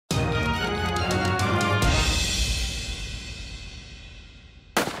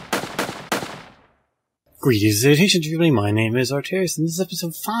Greetings, salutations, everybody. My name is Artarius, and this is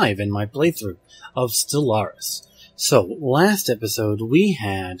episode 5 in my playthrough of Stellaris. So, last episode we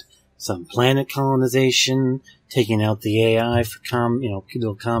had some planet colonization, taking out the AI for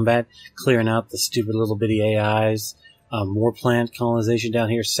little combat, clearing out the stupid little bitty AIs, more planet colonization down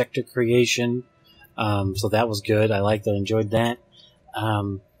here, sector creation. So that was good. I liked that, enjoyed that.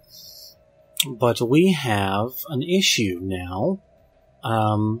 But we have an issue now.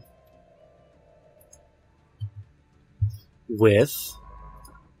 With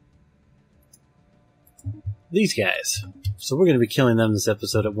these guys. So we're going to be killing them this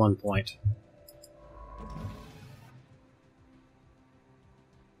episode at one point.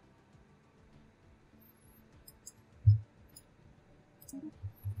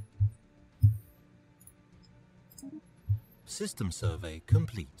 System survey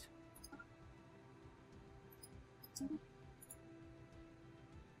complete.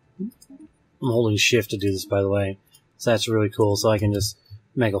 I'm holding shift to do this, by the way. So that's really cool, so I can just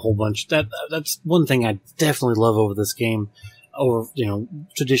make a whole bunch. That's one thing I definitely love over this game, over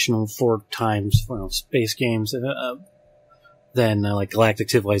traditional 4x space games. Then like Galactic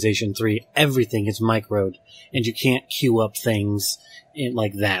Civilization 3, everything is microed, and you can't queue up things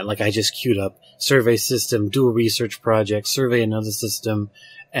like that. Like I just queued up survey system, do a research project, survey another system,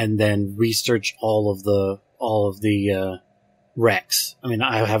 and then research all of the wrecks. I mean,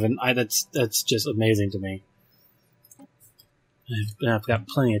 that's just amazing to me. I've got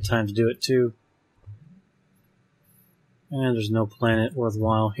plenty of time to do it too. And there's no planet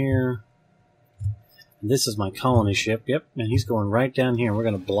worthwhile here. And this is my colony ship. Yep, and he's going right down here. We're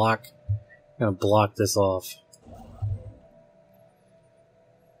gonna block this off.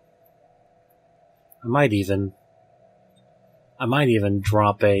 I might even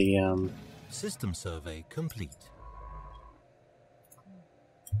drop a System survey complete.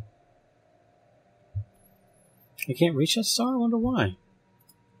 I can't reach that star? I wonder why.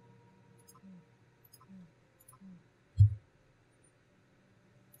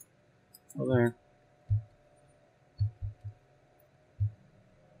 Oh, there.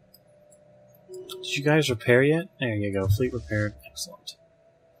 Did you guys repair yet? There you go. Fleet repaired. Excellent.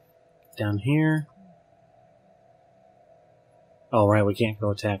 Down here. Oh, right. We can't go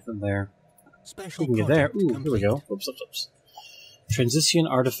attack them there. Special We can get there. Ooh, complete. here we go. Oops. Transition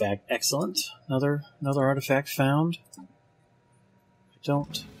artifact. Excellent. Another artifact found. I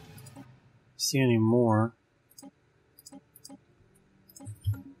don't see any more.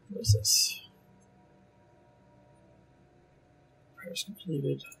 What is this? Repairs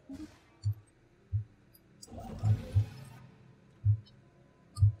completed.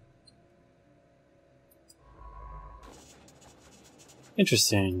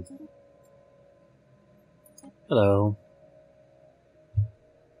 Interesting. Hello.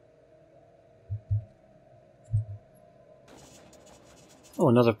 Oh,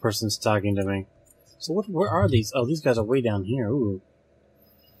 another person's talking to me. So where are these? Oh, these guys are way down here. Ooh.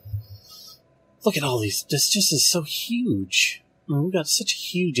 Look at all these. This just is so huge. I mean, we've got such a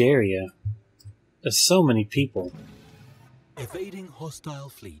huge area. There's so many people. Evading hostile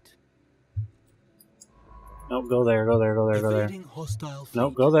fleet. Nope, go there. Evading hostile fleet.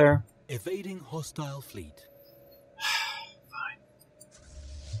 Nope, go there. Evading hostile fleet. Fine.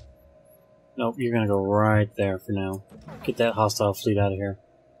 Nope, you're gonna go right there for now. Get that hostile fleet out of here.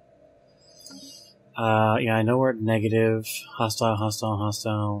 Yeah, I know we're at negative. Hostile.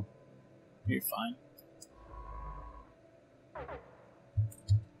 You're fine.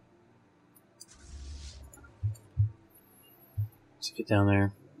 Let's get down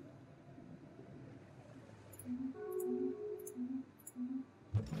there.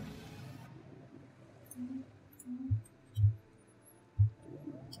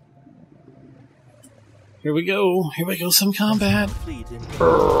 Here we go, some combat. Fleet in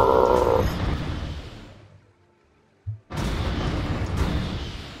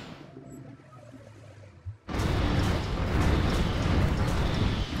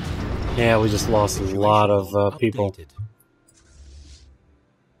Yeah, we just lost a lot of people. updated.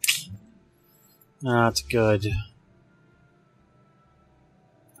 That's good.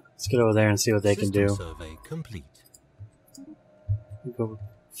 Let's get over there and see what they can System do. survey complete. Go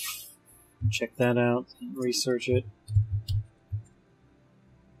check that out, research it.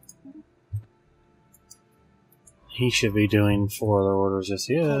 He should be doing 4 other orders. Yes,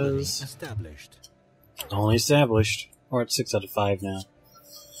 he Colony is. established. Only established. We're at 6 out of 5 now.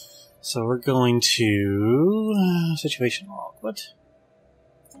 So we're going to situation log. What?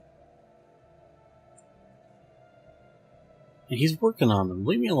 He's working on them.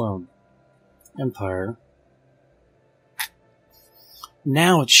 Leave me alone. Empire.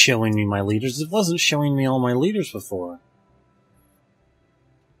 Now it's showing me my leaders. It wasn't showing me all my leaders before.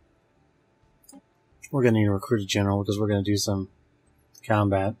 We're going to need to recruit a general because we're going to do some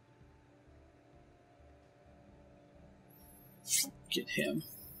combat. Get him.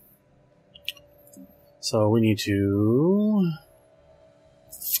 So we need to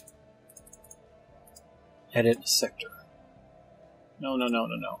edit sector. No.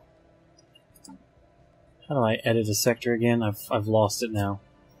 How do I edit a sector again? I've lost it now.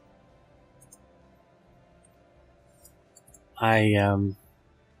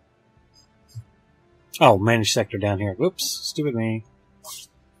 Oh, manage sector down here. Whoops, stupid me.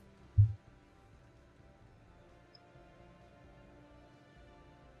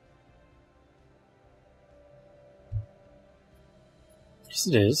 Yes,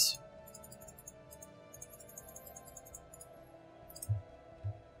 it is.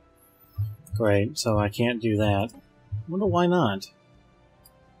 Great, so I can't do that. I wonder why not.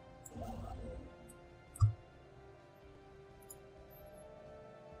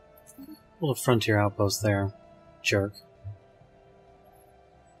 Little frontier outpost there. Jerk.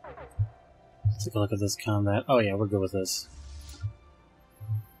 Let's take a look at this combat. Oh yeah, we're good with this.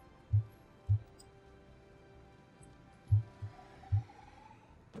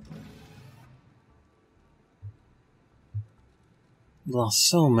 Lost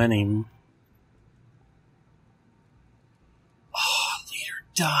so many. Oh, leader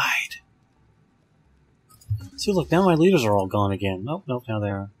died. See, look, now my leaders are all gone again. Nope, now they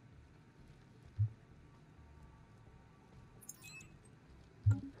are.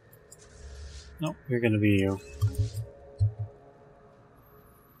 Nope, you're gonna be you.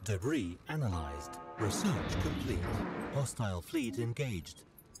 Debris analyzed. Research complete. Hostile fleet engaged.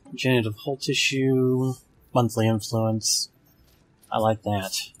 Genitive hull tissue. Monthly influence. I like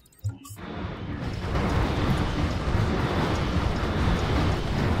that.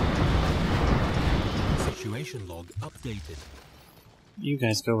 Situation log updated. You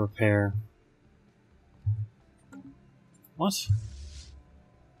guys go repair. What?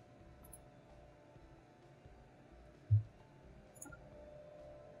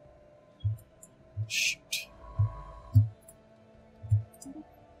 Shoot.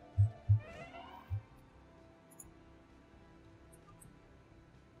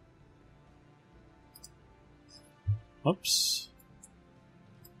 Oops.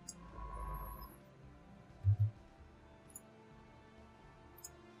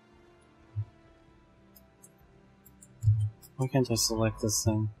 Why can't I select this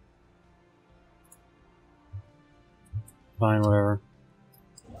thing? Fine, whatever.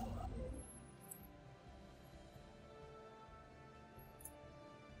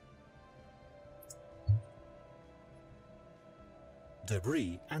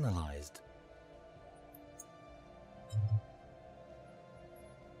 Debris analyzed.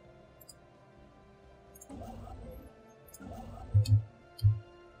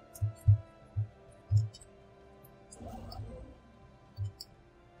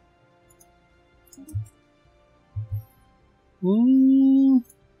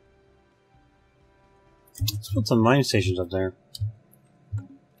 Let's put some mine stations up there.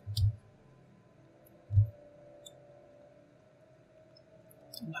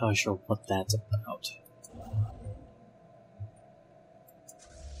 I'm not sure what that's about.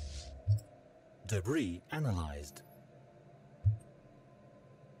 Debris analyzed.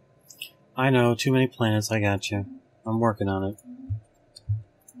 I know, too many planets, I got you. I'm working on it.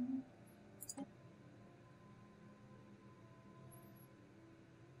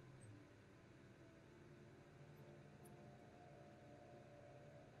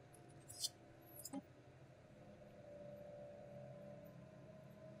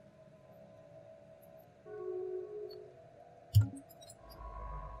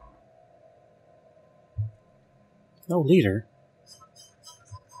 No leader.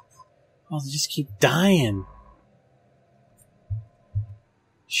 Oh, they just keep dying.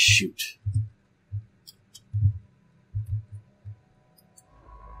 Shoot.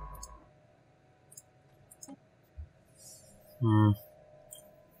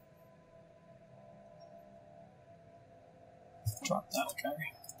 Drop that guy.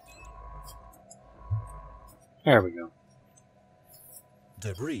 There we go.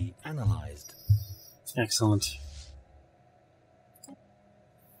 Debris analyzed. Excellent.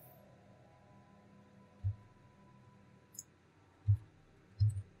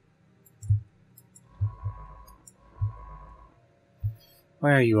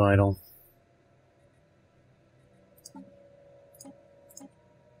 Why are you idle?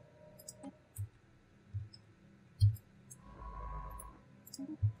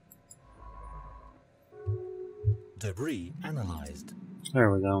 Debris analyzed.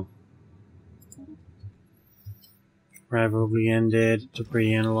 There we go. Rivalry ended.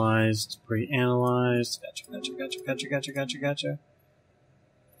 Debris analyzed. Debris analyzed. Gotcha.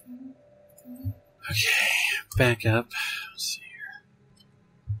 Okay, back up. Let's see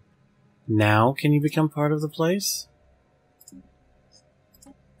here. Now, can you become part of the place?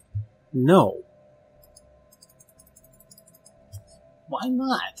 No. Why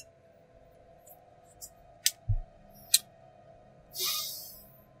not?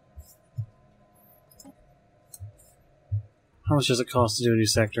 How much does it cost to do a new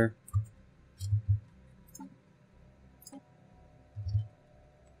sector?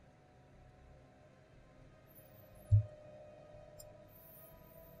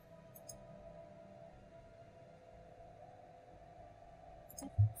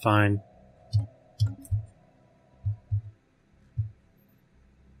 Fine.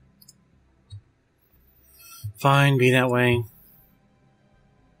 Fine, be that way.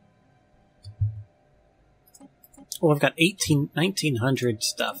 Oh, I've got 1900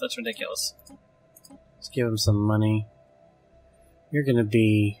 stuff. That's ridiculous. Let's give him some money. You're gonna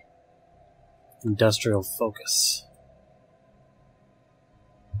be industrial focus.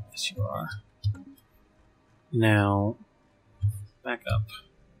 Yes, you are. Now, back up.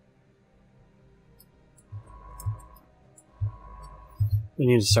 We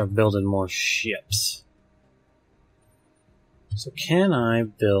need to start building more ships. So can I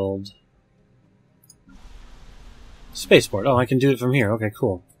build spaceport? Oh, I can do it from here. Okay,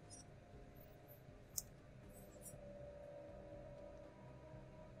 cool.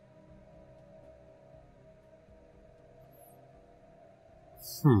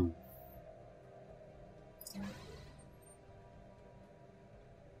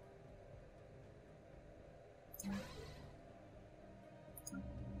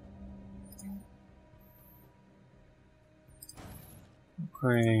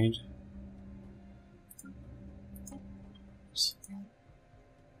 Upgrade.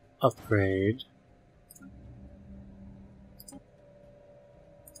 Upgrade.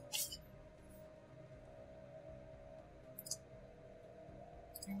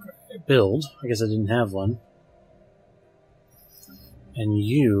 Build. I guess I didn't have one. And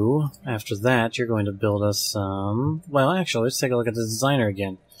you, after that, you're going to build us some... Well, actually, let's take a look at the designer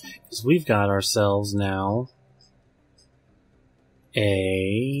again. Because we've got ourselves now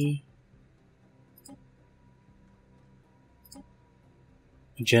a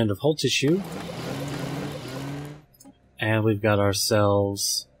regenerative hull tissue, and we've got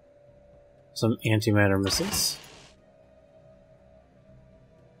ourselves some antimatter missiles,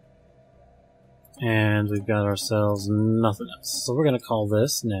 and we've got ourselves nothing else. So we're going to call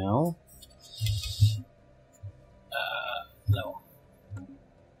this now no,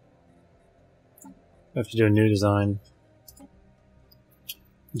 we have to do a new design.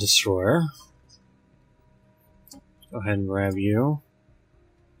 Destroyer. Go ahead and grab you.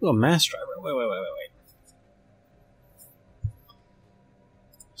 Ooh, a mass driver. Wait.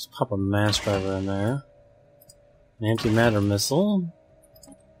 Let's pop a mass driver in there. An antimatter missile.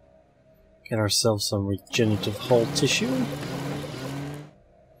 Get ourselves some regenerative hull tissue.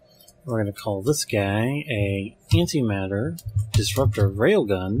 We're going to call this guy a antimatter disruptor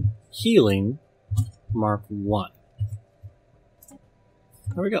railgun healing Mark 1.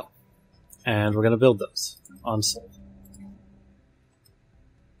 There we go. And we're going to build those on Sol.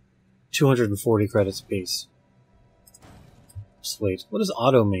 240 credits apiece. Sweet. What does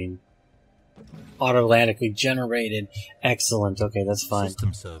auto mean? Automatically generated. Excellent. Okay, that's fine.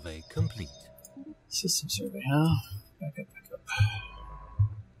 System survey complete. System survey, huh? Back up.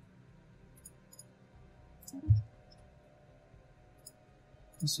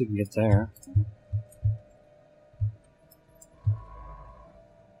 Let's see if we can get there.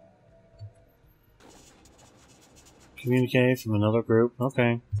 Communicate from another group.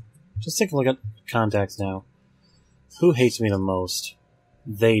 Okay. Just take a look at contacts now. Who hates me the most?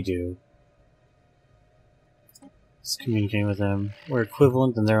 They do. Let's communicate with them. We're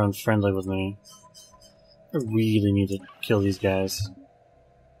equivalent and they're unfriendly with me. I really need to kill these guys.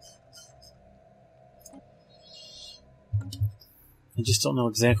 I just don't know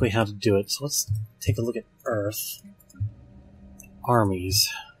exactly how to do it. So let's take a look at Earth. Armies.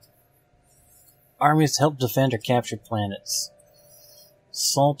 Armies to help defend or capture planets.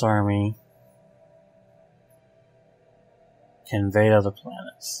 Salt Army can invade other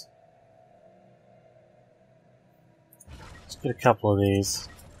planets. Let's get a couple of these.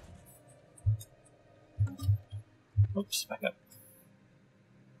 Oops, back up.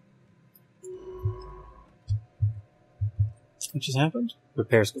 What just happened?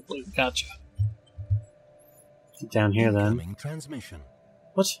 Repairs complete. Gotcha. Get down here then. Incoming transmission.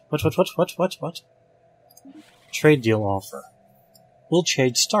 What? Trade deal offer. We'll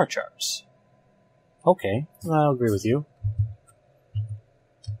trade star charts. Okay, I'll agree with you.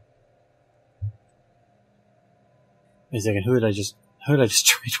 Wait a second, who did I just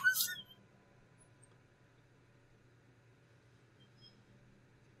trade with?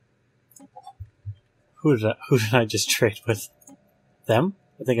 Who did I just trade with? Them?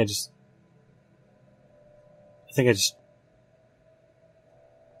 I think I just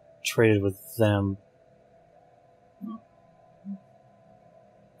traded with them.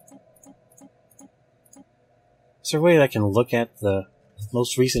 Is there a way that I can look at the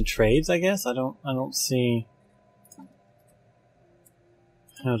most recent trades, I guess? I don't see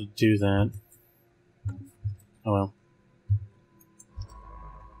how to do that. Oh well.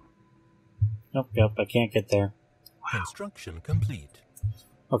 Nope, I can't get there. Wow. Construction complete.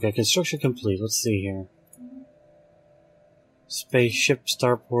 Okay, construction complete. Let's see here. Spaceship,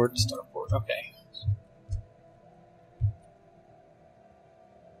 starport, okay.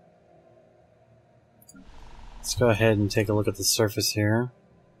 Let's go ahead and take a look at the surface here.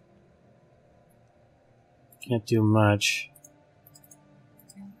 Can't do much.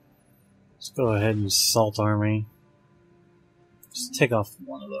 Let's go ahead and assault army. Just take off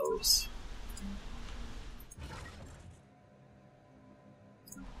one of those.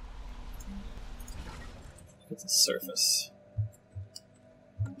 Look at the surface.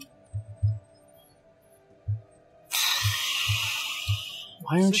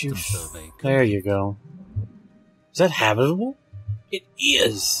 Why aren't you... There you go. Is that habitable? It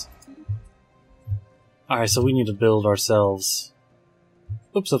is! Alright, so we need to build ourselves.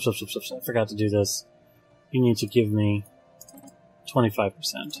 Oops, I forgot to do this. You need to give me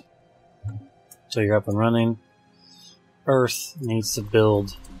 25%. So you're up and running. Earth needs to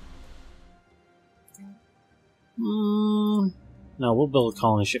build... No, we'll build a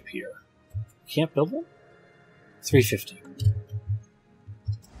colony ship here. Can't build one? 350.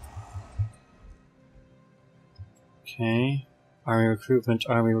 Okay. Army recruitment.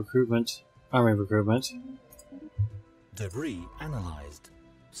 Debris analyzed.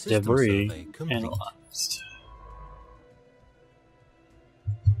 Debris analyzed.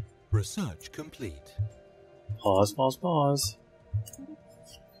 Research complete. Pause.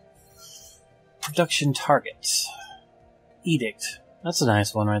 Production targets. Edict. That's a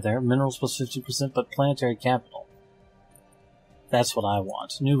nice one right there. Minerals plus 50%, but planetary capital. That's what I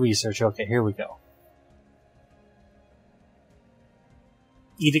want. New research. Okay, here we go.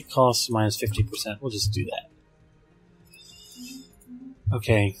 Edict costs minus 50%. We'll just do that.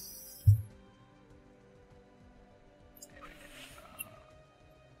 Okay.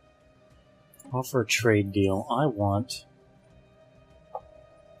 Offer a trade deal. I want...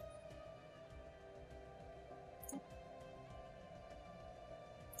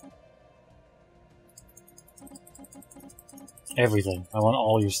 everything. I want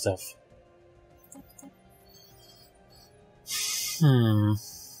all your stuff.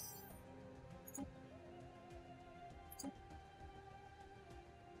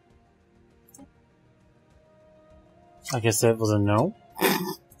 I guess that was a no.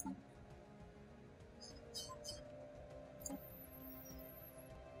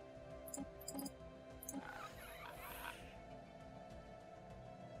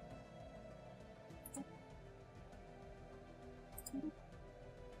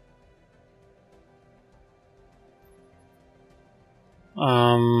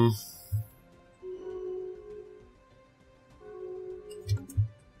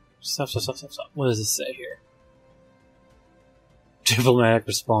 Stop. What does it say here? Diplomatic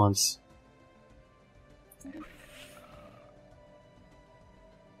response.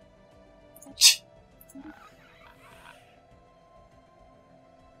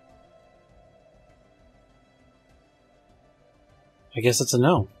 I guess it's a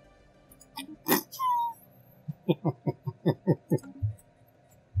no.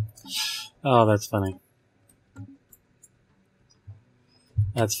 Oh, that's funny.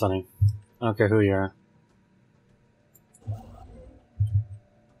 That's funny. I don't care who you are.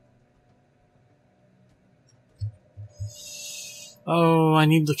 Oh, I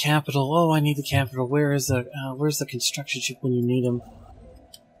need the capital. Where's the construction ship when you need them?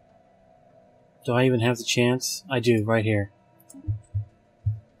 Do I even have the chance? I do, right here.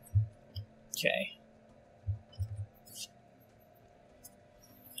 Okay.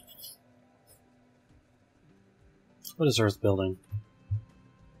 What is Earth building?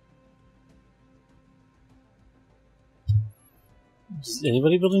 Is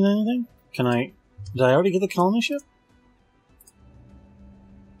anybody building anything? Did I already get the colony ship?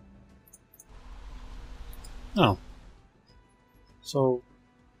 Oh. So...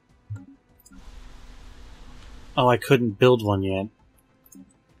 Oh, I couldn't build one yet.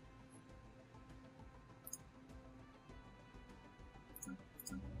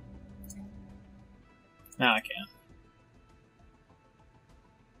 Now I can.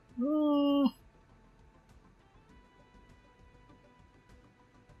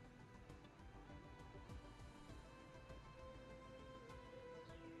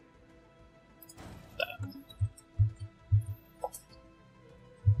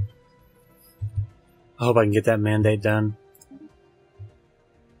 I hope I can get that mandate done.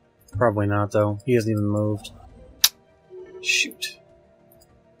 Probably not, though. He hasn't even moved. Shoot.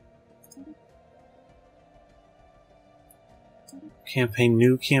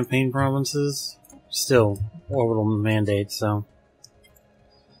 New campaign provinces? Still, orbital mandate, so...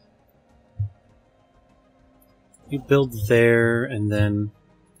 You build there, and then...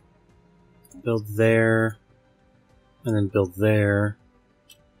 Build there, and then build there.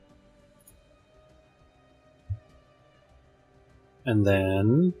 And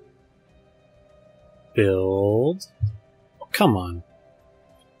then... Build... Oh, come on.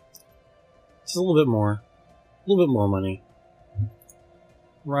 Just a little bit more. A little bit more money.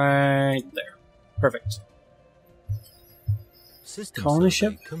 Right there. Perfect. System Colony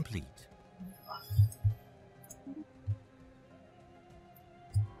survey ship? complete.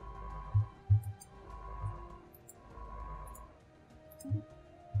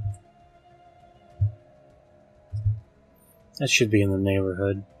 That should be in the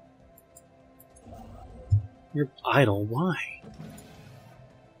neighborhood. You're idle. Why?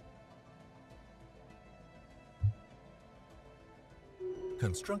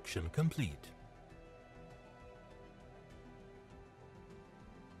 Construction complete.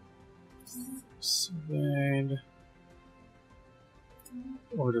 Surveyed.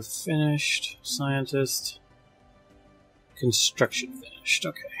 Order finished. Scientist. Construction finished.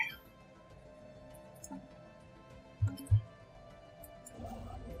 Okay.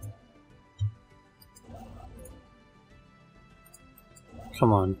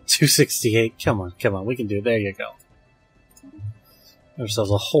 Come on. 268. Come on. Come on. We can do it. There you go.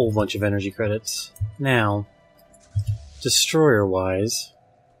 Ourselves a whole bunch of energy credits. Now, destroyer-wise,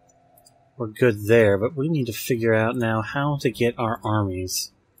 we're good there, but we need to figure out now how to get our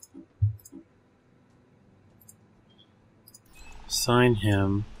armies. Assign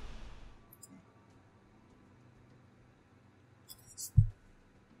him.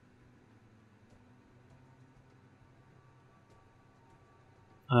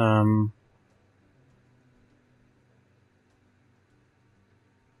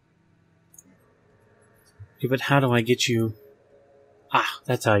 Yeah, but how do I get you... Ah,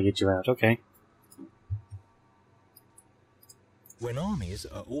 that's how I get you out. Okay. When armies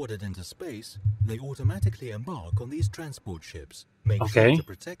are ordered into space, they automatically embark on these transport ships. Make sure to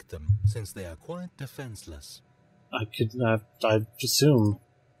protect them, since they are quite defenseless. I'd assume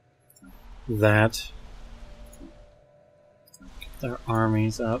that get their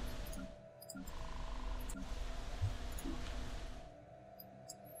armies up.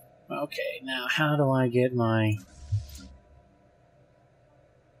 Okay, now how do I get my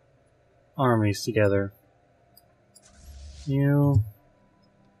armies together? You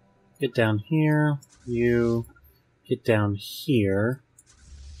get down here, you get down here.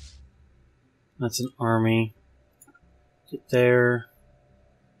 That's an army. Get there.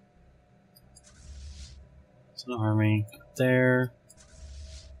 It's an army. Get there.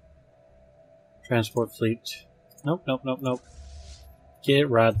 Transport fleet. Nope, nope, nope, nope. Get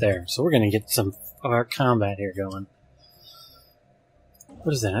right there. So we're going to get some combat here going.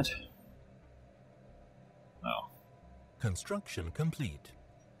 What is that? Oh. Construction complete.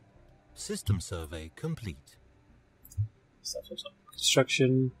 System survey complete.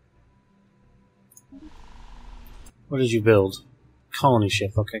 Construction. What did you build? Colony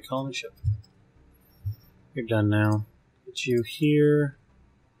ship. Okay, colony ship. You're done now. Get you here.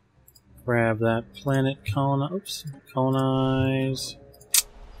 Grab that planet. Colonize. Oops. Colonize.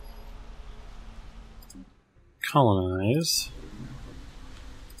 Colonize.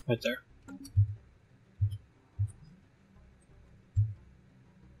 Right there.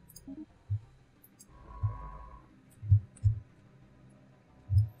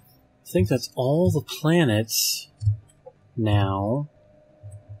 I think that's all the planets now.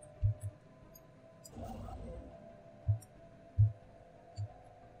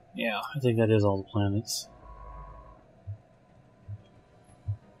 Yeah, I think that is all the planets.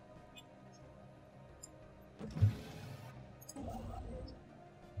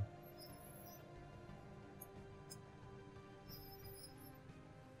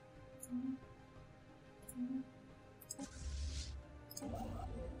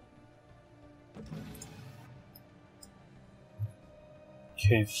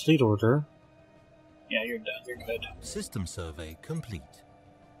 Okay, fleet order. Yeah, you're done. You're good. System survey complete.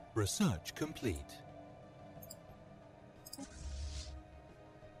 Research complete.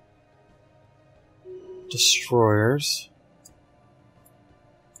 Destroyers.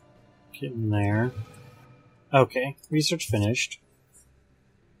 Get in there. Okay, research finished.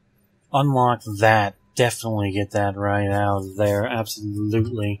 Unlock that. Definitely get that right out of there.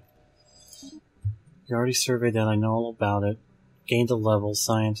 Absolutely. You already surveyed that. I know all about it. Gained a level.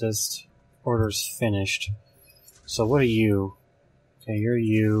 Scientist. Orders finished. So what are you? Okay, you're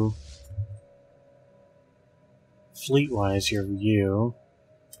you. Fleet-wise, you're you.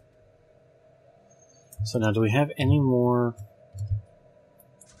 So now, do we have any more?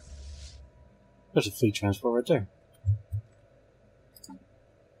 There's a fleet transport right there.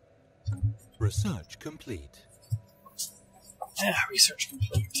 Research complete. Yeah, research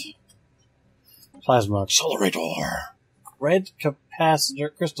complete. Plasma accelerator. Red capacitor,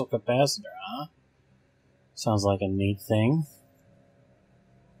 crystal capacitor, huh? Sounds like a neat thing.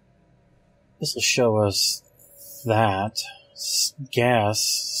 This will show us that.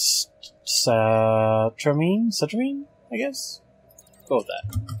 Gas. Cetramine, I guess? Go with that.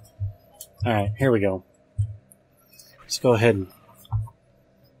 Alright, here we go. Let's go ahead and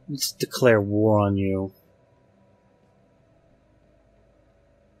let's declare war on you.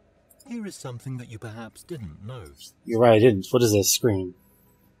 Here is something that you perhaps didn't know. You're right, I didn't. What is this screen?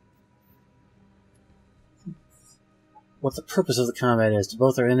 What the purpose of the combat is to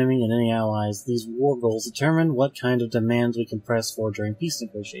both our enemy and any allies. These war goals determine what kind of demands we can press for during peace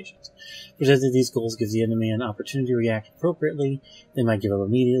negotiations. Presenting these goals gives the enemy an opportunity to react appropriately. They might give up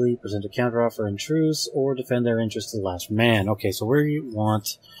immediately, present a counteroffer in truce, or defend their interests to the last man. Okay, so we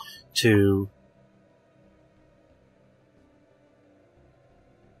want to...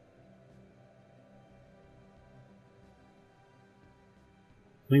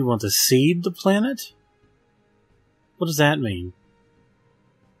 We want to seed the planet? What does that mean?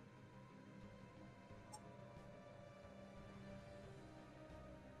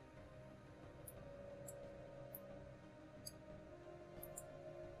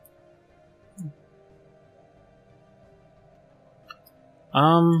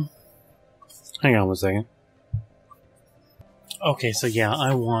 Hang on one second. Okay, so yeah,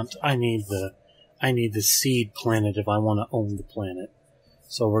 I need the seed planet if I want to own the planet.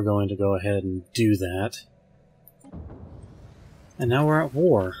 So we're going to go ahead and do that. And now we're at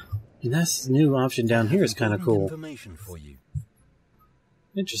war. And this new option down here is kind of cool. Information for you.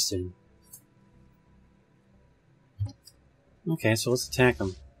 Interesting. Okay, so let's attack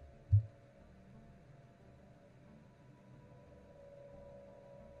them.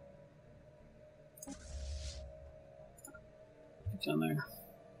 Get down there.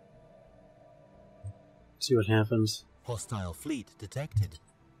 See what happens. Hostile fleet detected.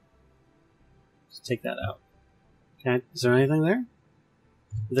 Let's take that out. Okay, is there anything there?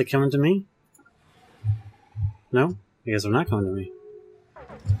 Are they coming to me? No? I guess they're not coming to me.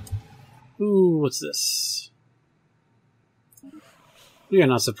 Ooh, what's this? We are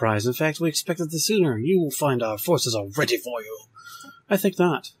not surprised. In fact, we expected this sooner. You will find our forces are ready for you. I think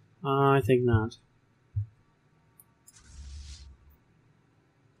not. I think not.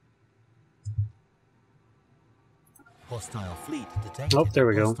 Hostile fleet detected. Oh, there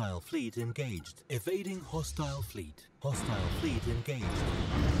we go. Hostile fleet engaged. Evading hostile fleet. Hostile fleet engaged.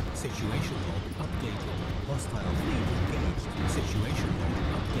 Situation log updated. Hostile fleet engaged. Situation log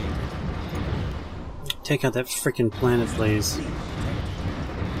updated. Take out that freaking planet, please.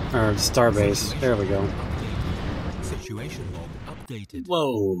 Or starbase. There we go. Situation log updated.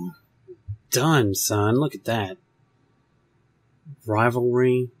 Whoa. Done, son. Look at that.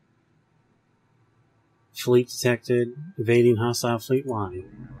 Rivalry. Fleet detected. Evading hostile fleet. Why?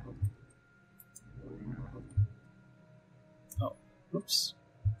 Oh, oops.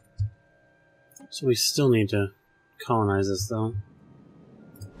 So we still need to colonize this, though.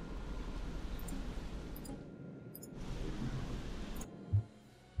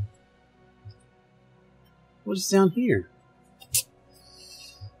 What is down here?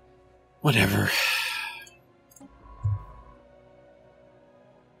 Whatever.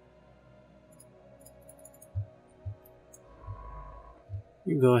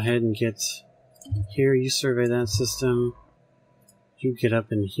 You go ahead and get here. You survey that system. You get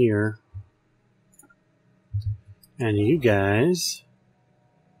up in here. And you guys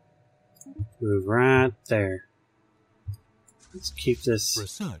move right there. Let's keep this.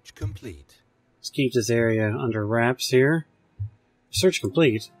 Research complete. Let's keep this area under wraps here. Research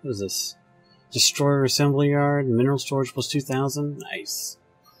complete. What is this? Destroyer assembly yard, mineral storage plus 2,000. Nice.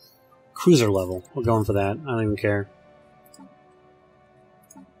 Cruiser level. We're going for that. I don't even care.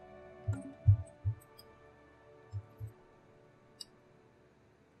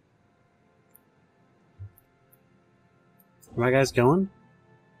 Are my guys going?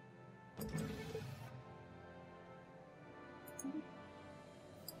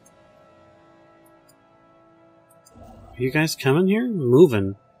 Are you guys coming here?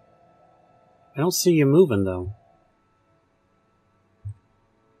 Moving. I don't see you moving, though.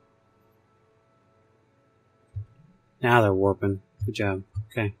 Now they're warping. Good job.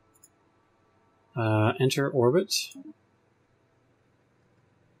 Okay. Enter orbit.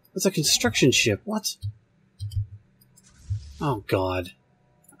 It's a construction ship. What? Oh, God.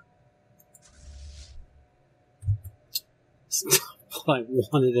 It's not what I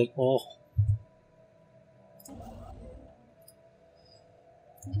wanted at all.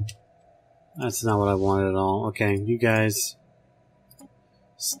 That's not what I wanted at all. Okay, you guys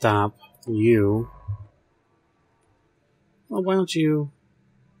stop. You. Well, why don't you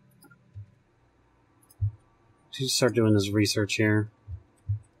start doing this research here?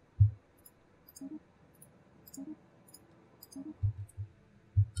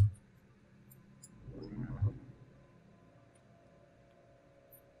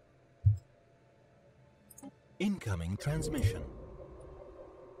 Incoming transmission.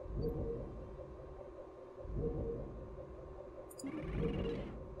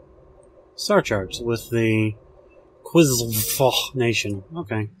 Star charts with the Quizfoch Nation.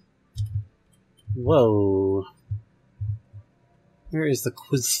 Okay. Whoa. Where is the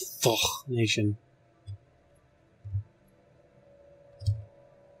Quizfoch Nation?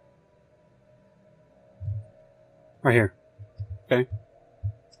 Right here. Okay.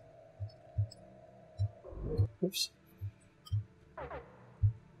 Oops.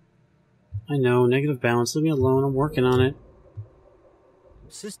 I know, negative balance. Leave me alone. I'm working on it.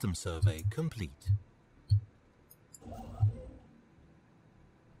 System survey complete.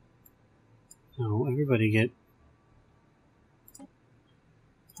 No, everybody get...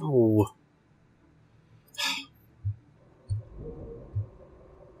 Oh.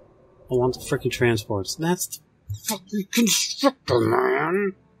 I want the frickin' transports. That's the fucking constructor,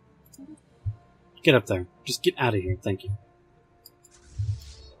 man! Get up there. Just get out of here. Thank you.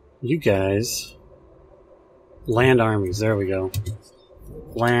 You guys... Land armies. There we go.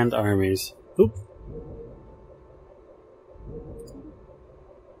 Land armies. Oop.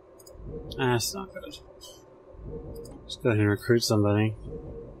 That's not good. Let's go ahead and recruit somebody.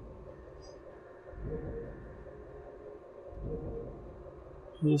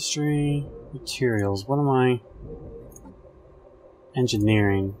 Industry, materials. What am I?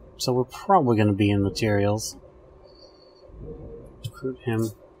 Engineering. So we're probably going to be in materials. Recruit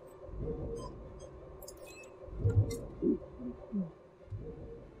him.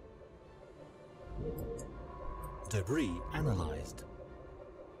 Debris analyzed.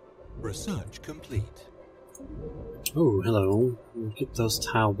 Research complete. Oh, hello. Get those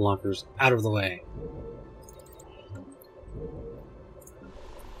tile blockers out of the way.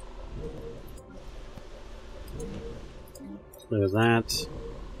 Clear that.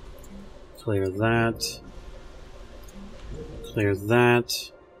 Clear that. Clear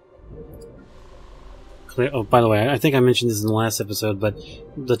that. Clear. Oh, by the way, I think I mentioned this in the last episode, but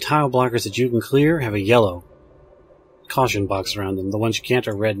the tile blockers that you can clear have a yellow caution box around them. The ones you can't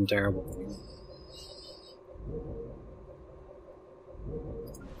are red and terrible.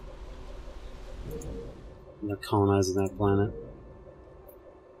 And they're colonizing that planet.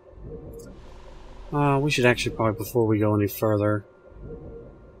 We should actually probably, before we go any further,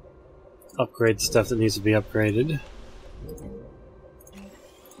 upgrade stuff that needs to be upgraded.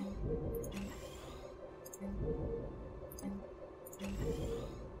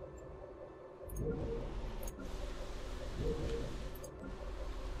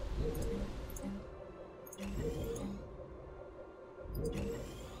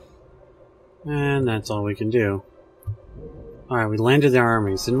 And that's all we can do. Alright, we landed their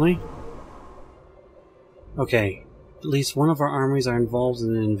armies, didn't we? Okay. At least one of our armies are involved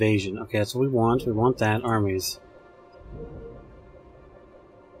in an invasion. Okay, that's what we want. We want that. Armies.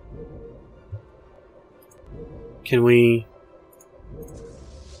 Can we...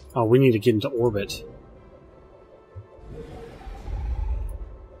 Oh, we need to get into orbit.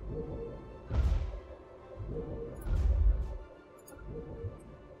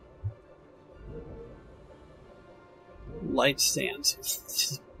 Light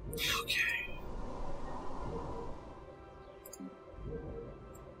stands. Okay.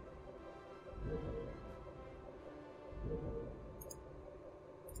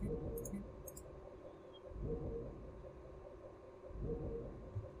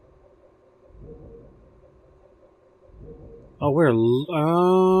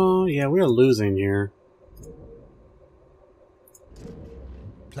 Oh, yeah, we're losing here.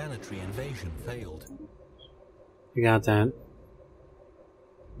 Planetary invasion failed. You got that.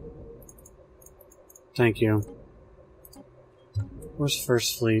 Thank you. Where's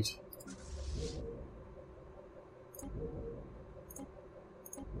First Fleet?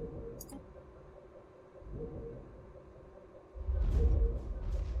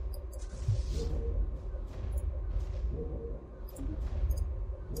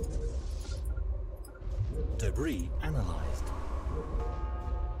 Debris analyzed.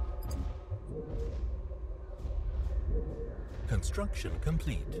 Construction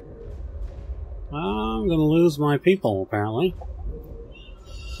complete. I'm gonna lose my people, apparently.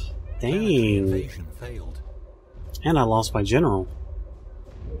 Dang. Invasion failed. And I lost my general.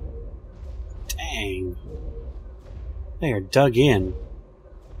 Dang. They are dug in.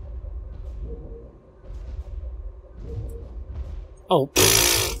 Oh, pfft.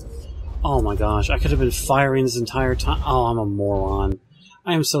 Oh my gosh, I could have been firing this entire time. Oh, I'm a moron.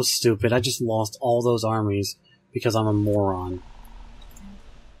 I am so stupid. I just lost all those armies because I'm a moron.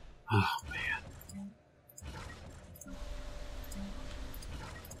 Oh, man.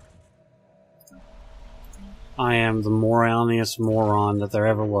 I am the moroniest moron that there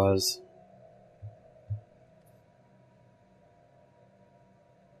ever was.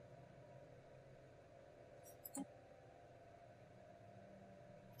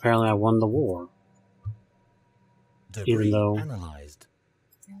 Apparently I won the war. Debris analyzed.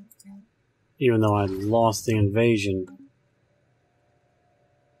 Even though I lost the invasion.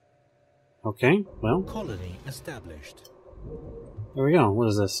 Okay, well. Colony established. There we go. What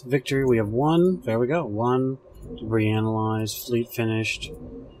is this? Victory. We have 1. There we go. 1. Debris analyzed. Fleet finished.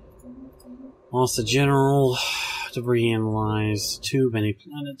 Lost the general. Debris analyzed. Too many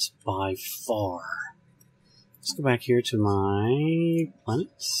planets by far. Let's go back here to my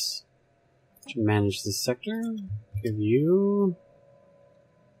planets. To manage this sector. Give you.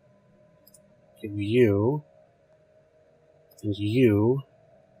 And you.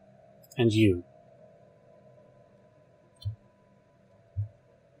 And you.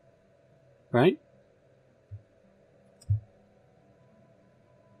 Right?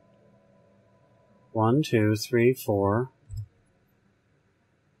 One, 2, 3, 4,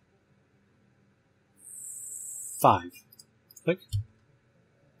 5. Click.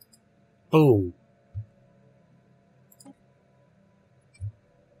 Boom.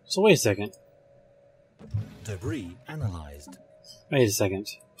 So wait a second. Debris analyzed. Wait a second.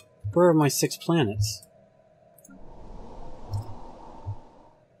 Where are my 6 planets?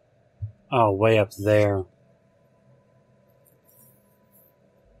 Oh, way up there.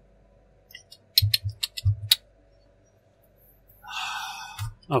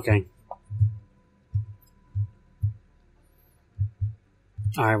 Okay.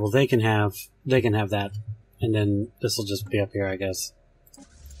 Alright, well they can have that. And then this will just be up here, I guess.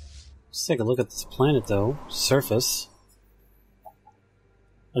 Let's take a look at this planet though. Surface.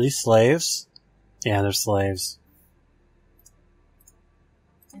 Are these slaves? Yeah, they're slaves.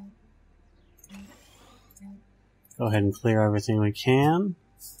 Go ahead and clear everything we can.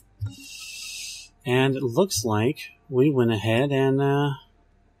 And it looks like we went ahead and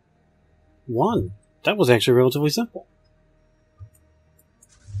won. That was actually relatively simple.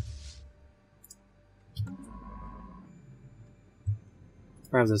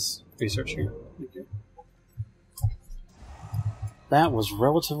 Grab this research here. Thank you. That was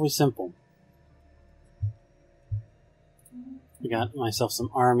relatively simple. I got myself some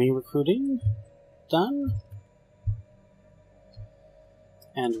army recruiting done.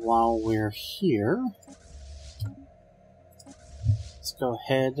 And while we're here, let's go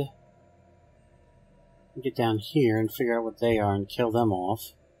ahead and get down here and figure out what they are and kill them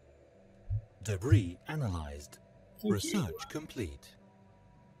off. Debris analyzed. Research complete.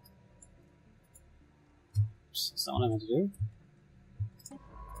 That's not what I meant to do.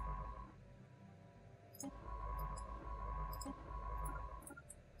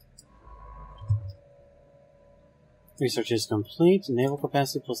 Research is complete. Naval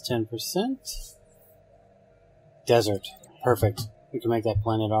capacity plus 10%. Desert. Perfect. We can make that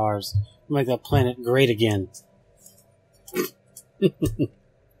planet ours. We'll make that planet great again.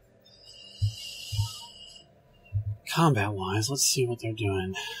 Combat-wise, let's see what they're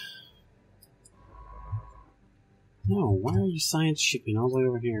doing. No, why are you science shipping all the way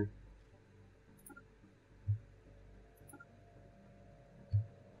over here?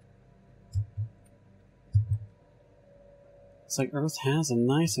 It's like Earth has a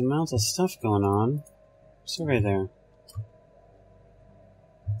nice amount of stuff going on. Survey there.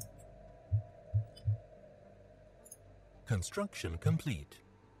 Construction complete.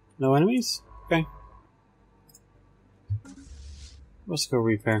 No enemies? Okay. Let's go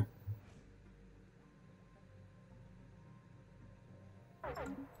repair.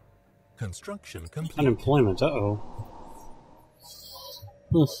 Construction complete. Unemployment, uh-oh.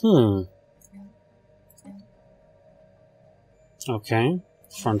 Okay.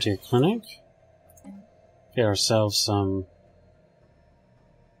 Frontier Clinic. Get ourselves some...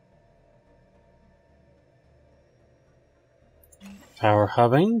 power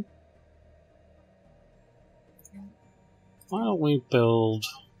hubbing. Why don't we build...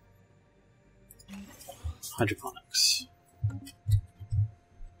 hydroponics?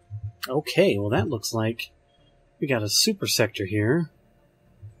 Okay, well that looks like we got a super sector here.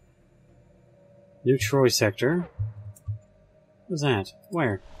 New Troy sector. What's that?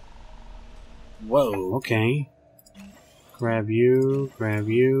 Where? Whoa, okay. Grab you, grab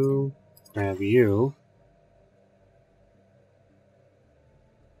you, grab you.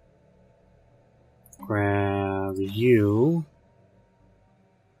 Grab you.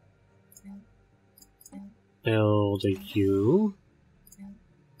 Build a U.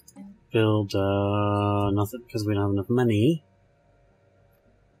 Build, nothing, because we don't have enough money.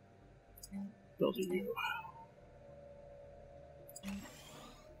 Build a U.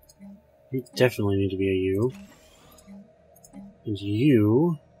 You definitely need to be a U. And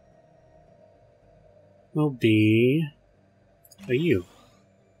you will be a U.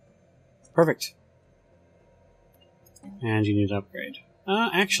 Perfect. And you need to upgrade.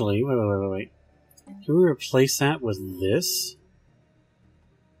 Actually, wait. Can we replace that with this?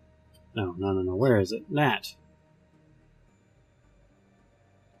 No. Where is it? That.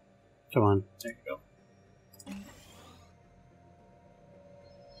 Come on. There you go.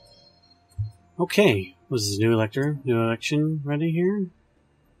 Okay. Was this new election ready here?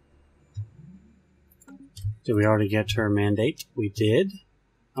 Did we already get her mandate? We did.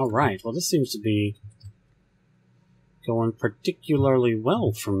 Alright. Well, this seems to be going particularly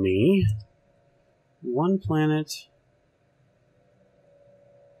well for me. One planet.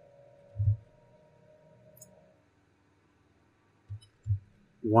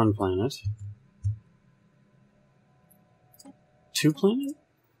 One planet. Two planet?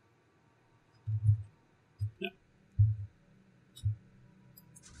 No.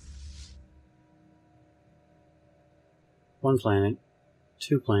 One planet.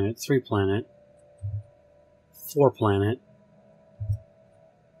 Two planet. Three planet. Four planet.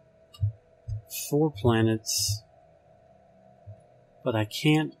 Four planets. But I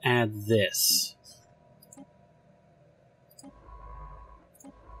can't add this.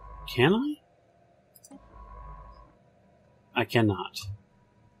 Can I? I cannot.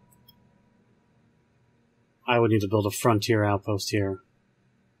 I would need to build a frontier outpost here,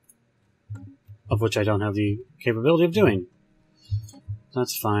 of which I don't have the capability of doing.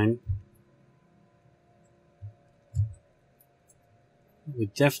 That's fine. What we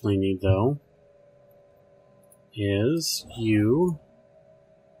definitely need, though, is you.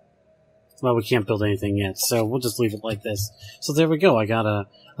 Well, we can't build anything yet, so we'll just leave it like this. So there we go. I got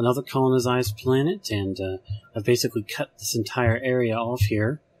another colonized planet, and I've basically cut this entire area off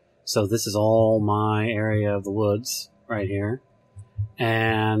here. So this is all my area of the woods right here.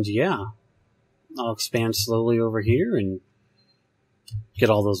 And yeah, I'll expand slowly over here and get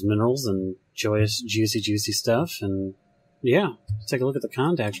all those minerals and joyous, juicy stuff. And yeah, let's take a look at the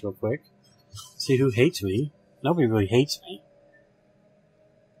contacts real quick. See who hates me. Nobody really hates me.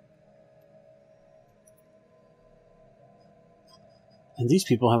 And these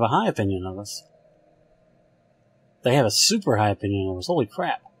people have a high opinion of us. They have a super high opinion of us. Holy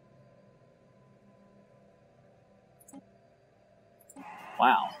crap.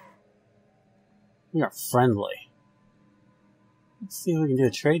 Wow. We are friendly. Let's see if we can do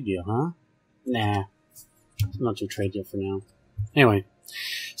a trade deal, huh? Nah. I'm not doing a trade deal for now. Anyway.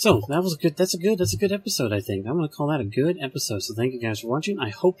 So, that's a good episode, I think. I'm going to call that a good episode. So thank you guys for watching. I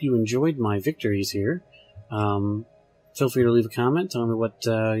hope you enjoyed my victories here. Feel free to leave a comment, tell me what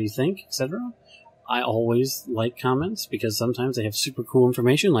you think, etc. I always like comments because sometimes they have super cool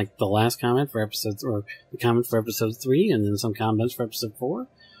information, like the last comment for the comment for episode 3, and then some comments for episode 4.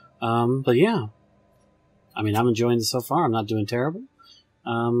 But yeah, I mean, I'm enjoying this so far. I'm not doing terrible.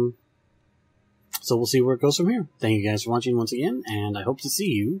 So we'll see where it goes from here. Thank you guys for watching once again, and I hope to see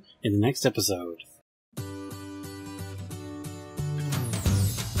you in the next episode.